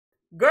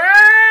Girl,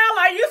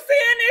 are you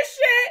seeing this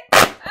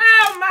shit?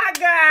 Oh my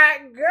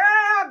God.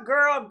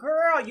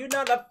 Girl. You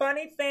know, the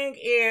funny thing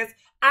is,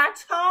 I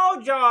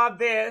told y'all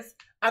this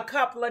a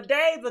couple of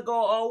days ago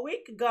or a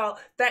week ago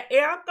that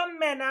Erica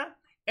Mena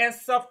and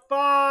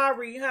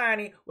Safaree,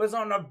 honey, was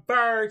on the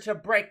verge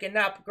of breaking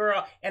up,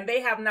 girl. And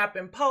they have not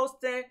been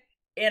posting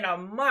in a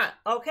month,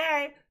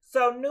 okay?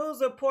 So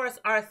news reports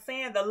are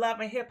saying the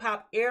Love and Hip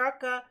Hop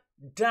Erica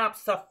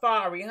dumped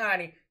Safaree,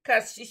 honey.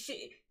 Because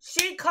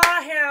she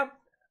called him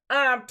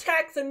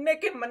texting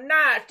Nicki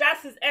Minaj.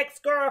 That's his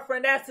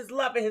ex-girlfriend. That's his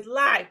love of his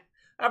life.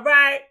 All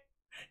right?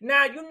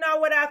 Now, you know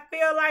what I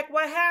feel like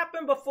what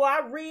happened before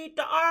I read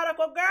the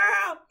article,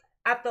 girl?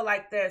 I feel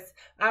like this.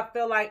 I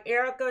feel like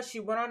Erica, she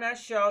went on that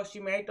show.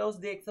 She made those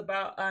dicks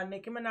about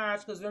Nicki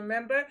Minaj. Because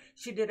remember,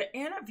 she did an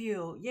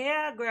interview.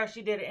 Yeah, girl,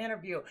 she did an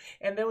interview.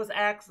 And they was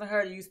asking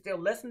her, do you still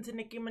listen to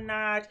Nicki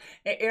Minaj?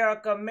 And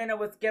Erica Mena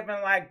was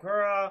giving like,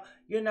 girl,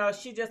 you know,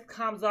 she just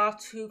comes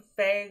off too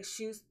fake.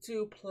 She's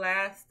too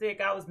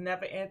plastic. I was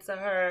never into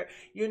her.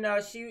 You know,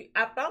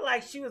 I felt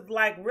like she was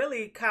like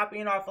really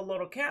copying off a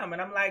Little Kim.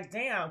 And I'm like,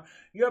 damn,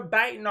 you're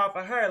biting off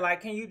of her.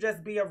 Like, can you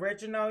just be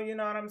original? You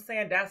know what I'm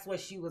saying? That's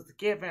what she was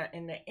given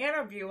in the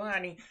interview,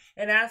 honey.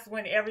 And that's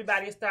when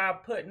everybody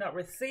started putting up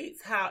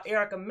receipts how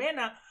Erica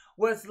Mena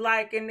was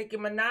liking Nicki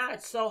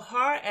Minaj so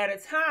hard at a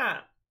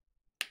time.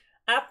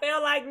 I feel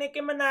like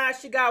Nicki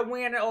Minaj, she got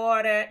wind of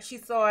all that. She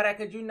saw that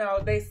because, you know,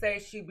 they say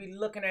she be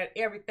looking at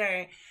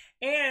everything.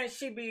 And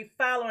she be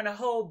following a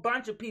whole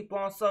bunch of people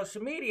on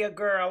social media,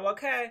 girl,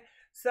 okay?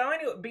 So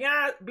anyway,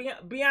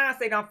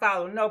 Beyonce don't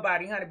follow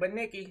nobody, honey. But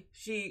Nicki,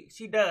 she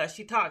does.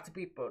 She talks to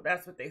people.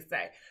 That's what they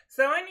say.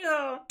 So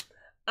anyhow,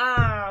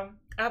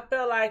 I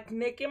feel like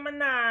Nicki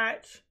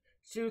Minaj,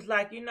 she was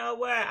like, you know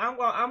what? I'm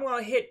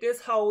gonna hit this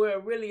hole where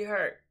it really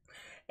hurt.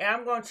 And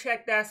I'm gonna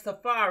check that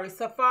Safaree.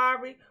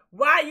 Safaree,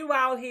 why you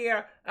out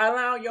here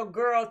allowing your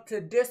girl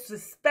to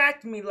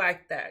disrespect me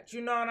like that?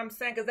 You know what I'm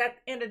saying? Because at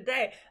the end of the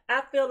day,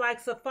 I feel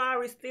like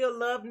Safaree still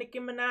love Nicki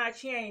Minaj.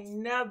 He ain't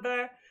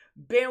never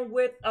been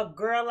with a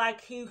girl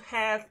like he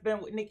has been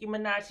with Nicki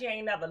Minaj. He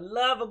ain't never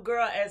loved a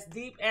girl as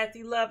deep as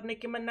he loved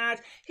Nicki Minaj.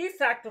 He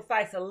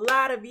sacrificed a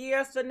lot of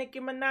years for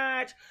Nicki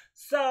Minaj.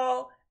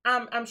 So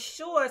I'm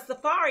sure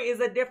Safaree is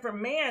a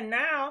different man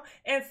now.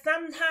 And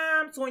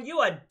sometimes when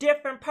you're a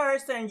different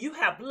person, you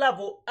have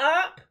leveled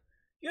up.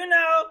 You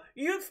know,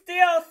 you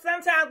still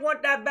sometimes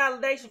want that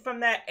validation from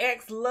that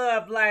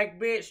ex-love, like,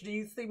 bitch, do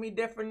you see me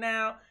different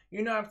now?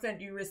 You know what I'm saying?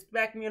 Do you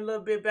respect me a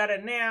little bit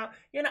better now?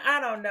 You know, I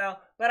don't know.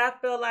 But I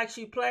feel like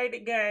she played the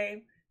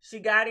game. She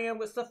got in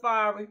with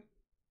Safaree.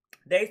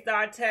 They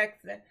started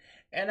texting.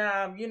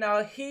 And, you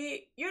know,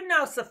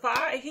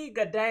 Safaree, he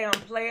a damn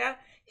player.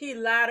 He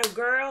lied to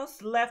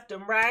girls left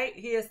and right.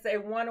 He'll say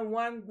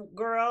one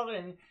girl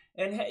and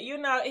you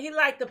know, he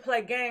liked to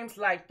play games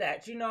like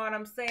that. You know what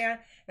I'm saying?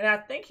 And I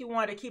think he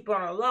wanted to keep it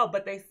on the low,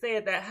 but they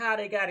said that how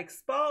they got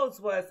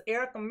exposed was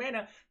Erica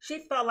Mena, she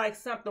felt like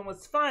something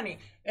was funny.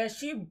 And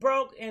she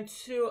broke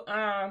into,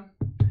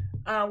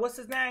 what's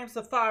his name?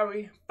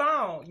 Safaree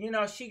phone. You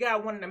know, she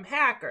got one of them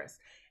hackers.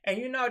 And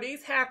you know,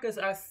 these hackers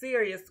are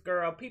serious,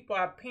 girl. People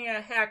are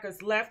paying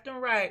hackers left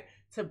and right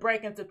to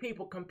break into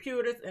people's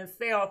computers and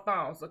cell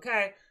phones,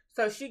 okay?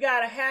 So she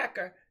got a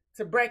hacker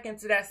to break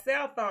into that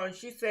cell phone.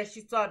 She said she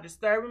saw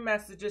disturbing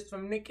messages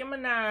from Nicki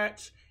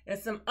Minaj and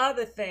some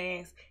other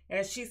things.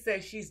 And she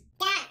said she's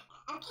done,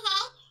 okay?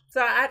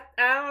 So I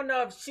don't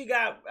know if she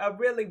got a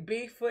really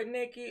beef with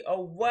Nicki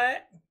or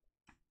what.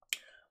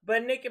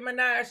 But Nicki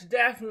Minaj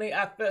definitely,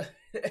 I feel...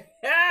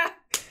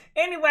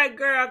 Anyway,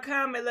 girl,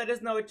 comment, let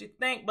us know what you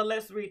think. But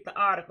let's read the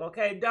article,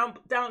 okay?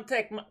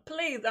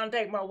 Please don't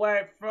take my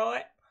word for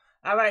it.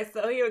 All right,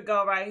 so here we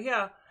go right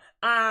here.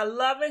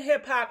 Love and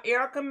Hip Hop,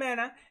 Erica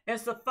Mena and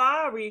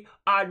Safaree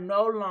are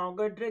no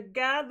longer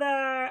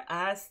together.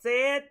 I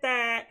said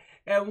that.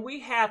 And we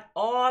have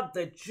all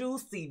the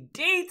juicy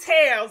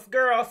details,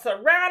 girl,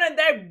 surrounding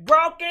their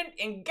broken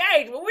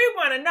engagement. We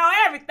want to know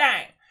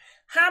everything.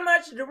 How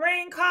much the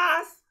ring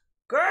cost?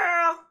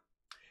 Girl,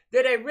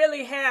 did they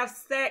really have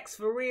sex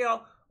for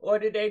real? Or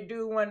did they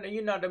do one,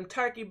 you know, them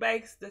turkey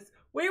basters?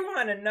 We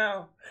want to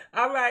know.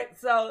 All right,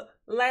 so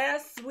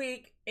last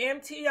week,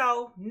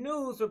 MTO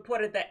News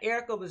reported that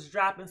Erica was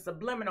dropping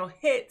subliminal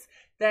hits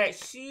that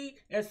she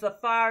and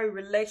Safaree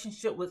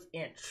relationship was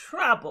in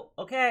trouble,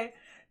 okay?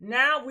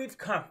 Now we've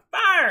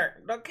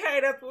confirmed, okay?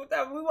 That's what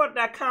we want,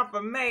 that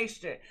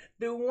confirmation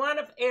through one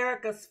of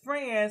Erica's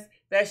friends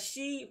that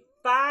she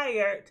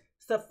fired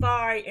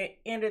Safaree and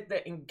ended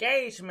the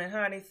engagement,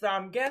 honey. So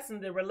I'm guessing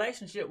the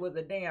relationship was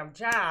a damn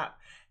job.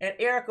 And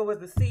Erica was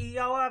the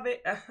CEO of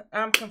it.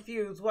 I'm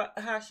confused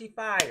how she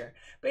fired.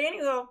 But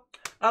anyhow,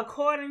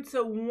 according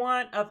to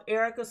one of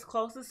Erica's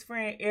closest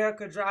friends,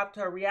 Erica dropped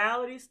her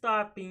reality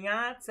star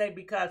Beyonce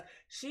because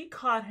she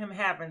caught him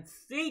having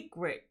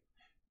secret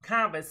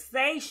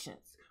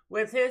conversations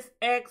with his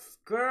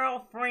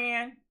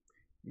ex-girlfriend,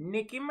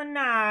 Nicki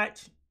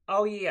Minaj.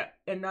 Oh yeah,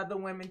 and other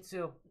women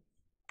too.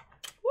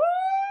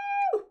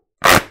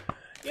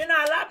 You know,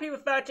 a lot of people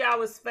thought y'all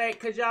was fake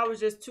because y'all was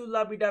just too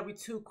lovey-dovey,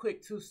 too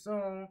quick, too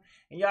soon.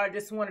 And y'all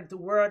just wanted the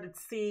world to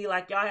see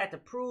like y'all had to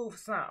prove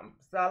something.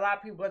 So a lot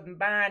of people wasn't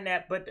buying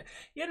that. But,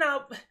 you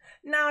know,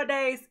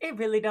 nowadays, it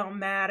really don't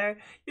matter.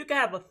 You can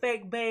have a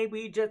fake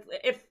baby. Just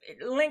if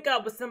link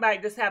up with somebody,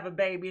 just have a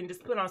baby and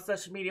just put on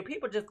social media.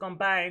 People just going to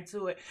buy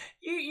into it.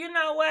 You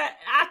know what?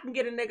 I can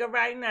get a nigga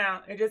right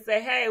now and just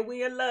say, hey,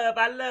 we in love.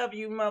 I love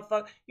you,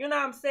 motherfucker. You know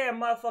what I'm saying?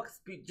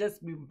 Motherfuckers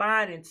just be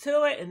buying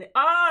into it. And they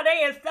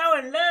are so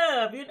in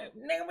love. You know,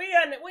 nigga,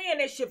 we in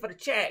this shit for the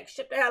check.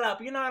 Shut the hell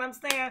up. You know what I'm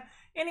saying?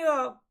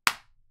 Anyway,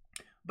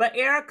 but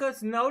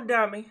Erica's no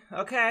dummy,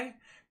 okay?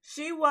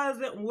 She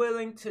wasn't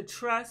willing to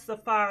trust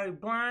Safaree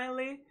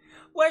blindly.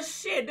 Well,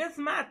 shit, this is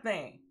my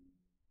thing.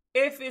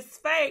 If it's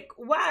fake,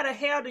 why the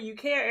hell do you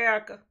care,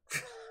 Erica?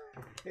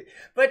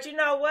 But you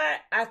know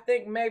what? I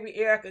think maybe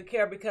Erica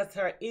cared because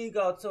her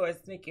ego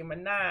towards Nicki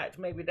Minaj.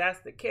 Maybe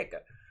that's the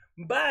kicker.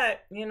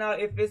 But, you know,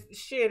 if it's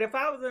shit, if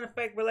I was in a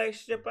fake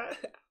relationship, I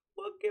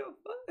wouldn't give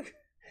a fuck.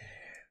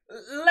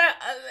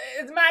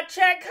 Is my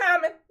check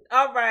coming?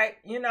 All right,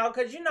 you know,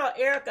 because, you know,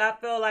 Erica, I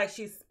feel like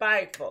she's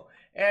spiteful.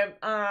 And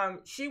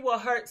she will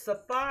hurt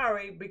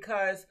Safaree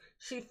because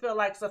she feel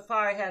like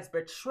Safaree has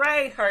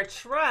betrayed her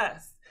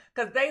trust.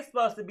 Because they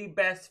supposed to be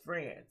best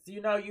friends.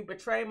 You know, you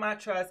betray my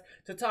trust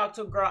to talk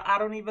to a girl I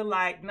don't even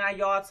like. Now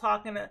y'all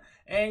talking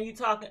and you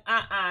talking,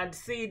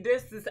 See,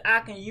 I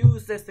can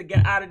use this to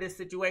get out of this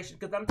situation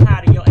because I'm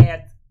tired of your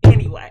ass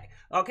anyway.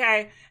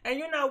 Okay? And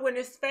you know, when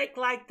it's fake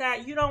like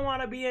that, you don't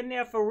want to be in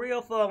there for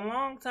real for a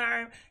long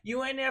time.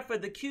 You in there for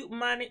the cute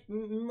minutes,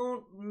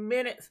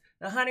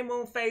 the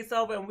honeymoon phase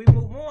over, and we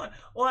move on.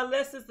 Or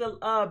unless it's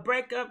a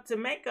breakup to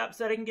make up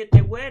so they can get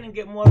their wedding and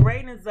get more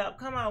ratings up.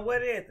 Come on,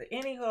 what is it?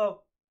 Anyhow,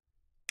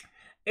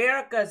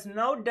 Erica's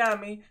no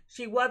dummy.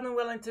 She wasn't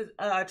willing to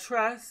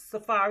trust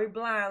Safaree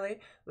blindly.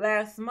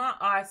 Last month,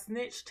 our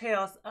snitch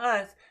tells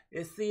us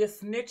to see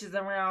snitches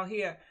around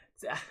here.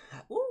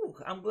 Ooh,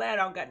 I'm glad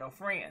I don't got no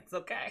friends,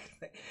 okay?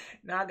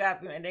 Now I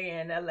got they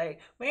in LA.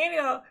 But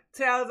anyhow,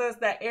 tells us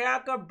that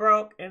Erica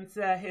broke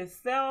into his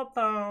cell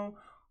phone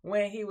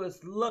when he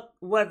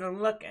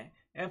wasn't looking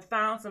and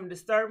found some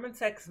disturbing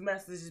text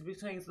messages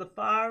between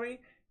Safaree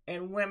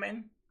and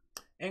women,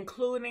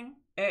 including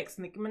ex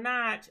Nicki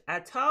Minaj. I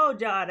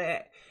told y'all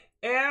that.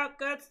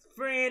 Erica's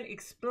friend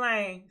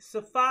explained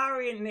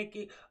Safaree and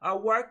Nicki are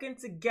working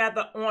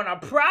together on a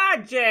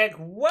project.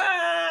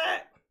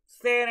 What?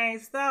 Said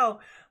ain't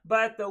so.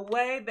 But the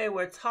way they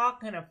were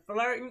talking and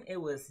flirting,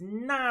 it was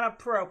not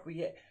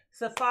appropriate.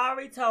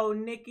 Safaree told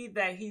Nicki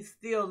that he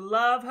still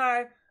loved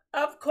her.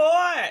 Of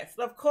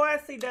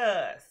course he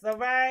does. All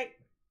right?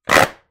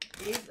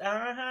 He's,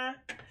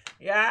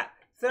 yeah.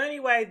 So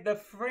anyway, the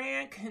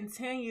friend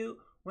continued.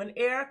 When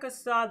Erica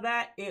saw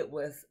that, it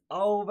was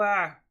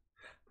over.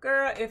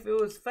 Girl, if it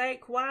was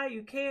fake, why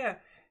you care?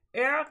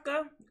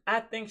 Erica, I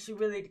think she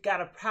really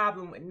got a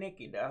problem with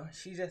Nicki, though.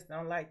 She just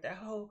don't like that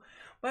whole...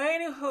 But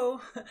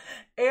anywho,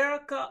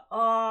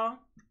 Erica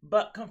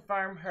but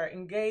confirmed her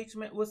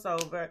engagement was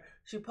over.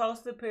 She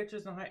posted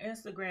pictures on her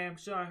Instagram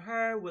showing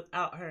her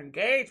without her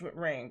engagement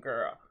ring,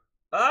 girl.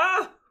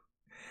 Oh!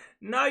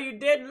 No, you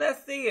didn't.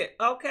 Let's see it.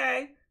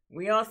 Okay.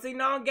 We don't see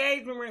no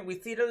engagement ring.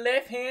 We see the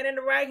left hand and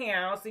the right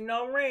hand. I don't see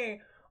no ring.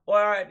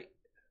 Or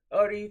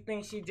do you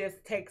think she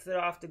just takes it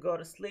off to go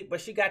to sleep?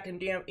 But she got them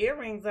damn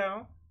earrings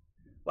on.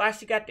 Why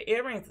she got the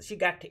earrings? She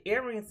got the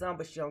earrings on,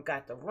 but she don't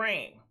got the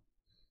ring.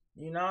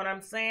 You know what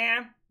I'm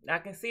saying? I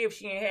can see if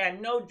she ain't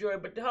had no jewelry,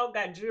 but the hoe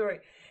got jewelry.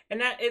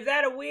 And is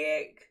that a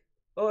wig?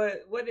 Or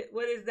what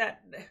is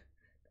that?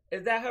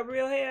 Is that her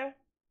real hair?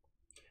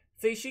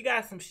 See, she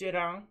got some shit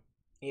on.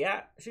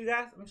 Yeah, she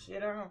got some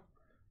shit on.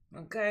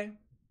 Okay.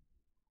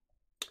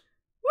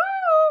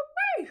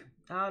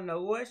 I don't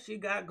know what she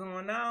got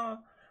going on,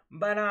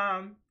 but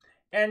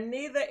and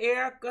neither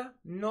Erica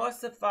nor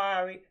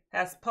Safaree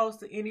has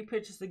posted any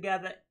pictures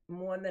together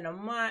more than a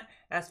month.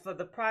 As for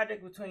the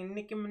project between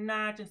Nicki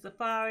Minaj and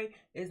Safaree,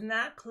 it's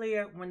not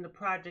clear when the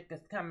project is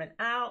coming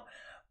out,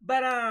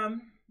 but I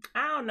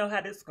don't know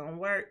how this is gonna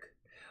work.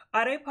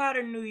 Are they part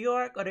of New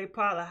York? Or are they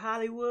part of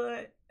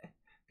Hollywood?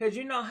 Because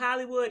you know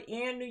Hollywood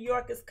and New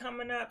York is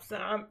coming up, so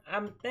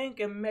I'm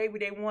thinking maybe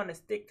they want to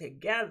stick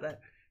together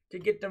to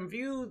get them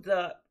views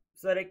up.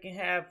 So they can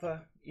have,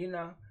 you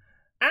know,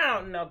 I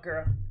don't know,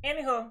 girl.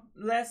 Anyhow,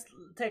 let's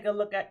take a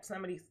look at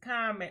some of these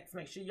comments.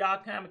 Make sure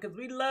y'all comment, because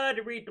we love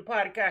to read the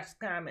podcast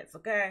comments,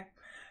 okay?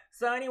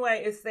 So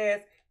anyway, it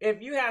says,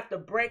 if you have to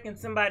break in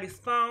somebody's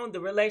phone, the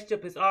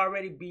relationship is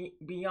already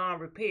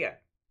beyond repair.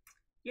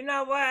 You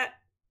know what?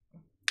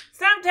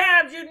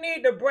 Sometimes you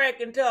need to break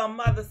into a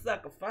mother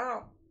sucker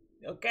phone,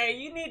 okay?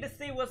 You need to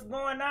see what's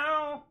going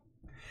on.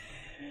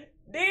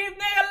 These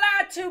niggas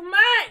lie too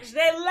much.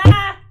 They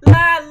lie.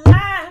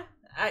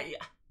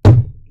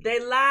 They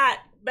lied.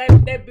 Baby,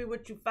 they be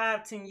with you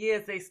 5-10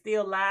 years. They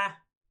still lie.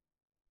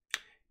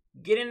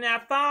 Get in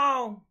that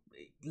phone.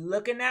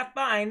 Look in that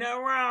phone. Ain't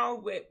nothing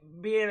wrong with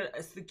being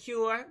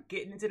secure.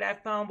 Getting into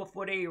that phone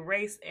before they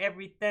erase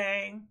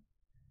everything.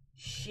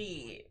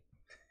 Shit.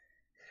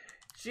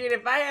 Shit,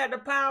 if I had the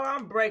power,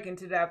 I'm breaking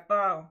to that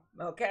phone.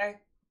 Okay,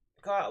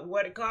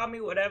 call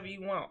me whatever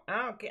you want.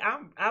 I don't care.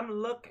 I'm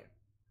looking.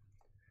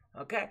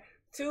 Okay.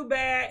 Too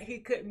bad he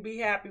couldn't be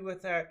happy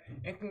with her,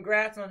 and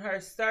congrats on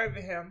her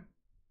serving him.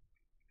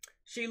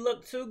 She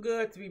looked too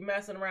good to be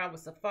messing around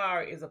with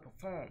Safaree is a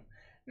performer.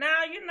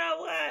 Now, you know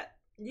what?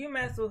 You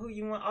mess with who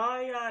you want.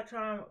 All y'all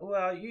trying,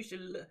 well, you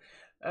should look.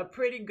 A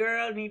pretty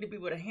girl need to be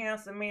with a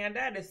handsome man.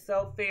 That is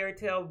so fairy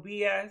tale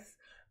BS.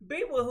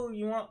 Be with who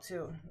you want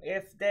to.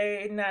 If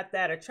they not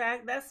that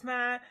attractive, that's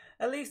fine.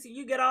 At least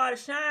you get all the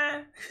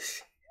shine.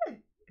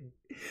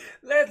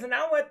 Listen,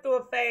 I went through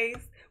a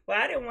phase where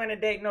I didn't want to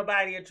date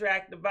nobody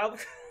attractive. I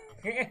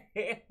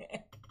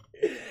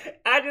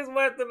just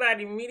want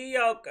somebody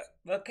mediocre,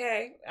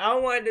 okay? I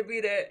wanted to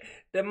be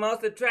the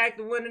most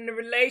attractive one in the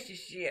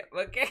relationship,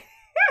 okay?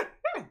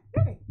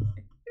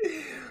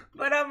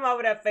 But I'm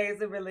over that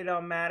phase. It really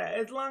don't matter.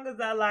 As long as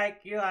I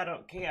like you, I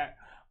don't care.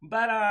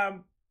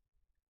 But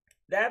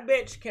that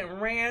bitch can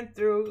ran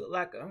through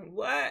like a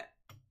what?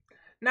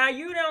 Now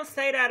you don't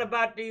say that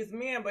about these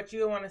men, but you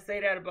don't want to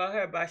say that about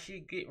her, about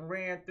she getting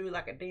ran through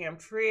like a damn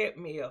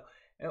treadmill.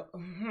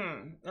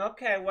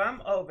 Okay, well,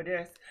 I'm over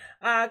this.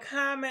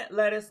 Comment,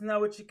 let us know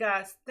what you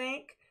guys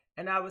think,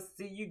 and I will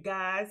see you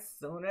guys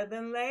sooner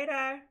than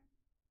later.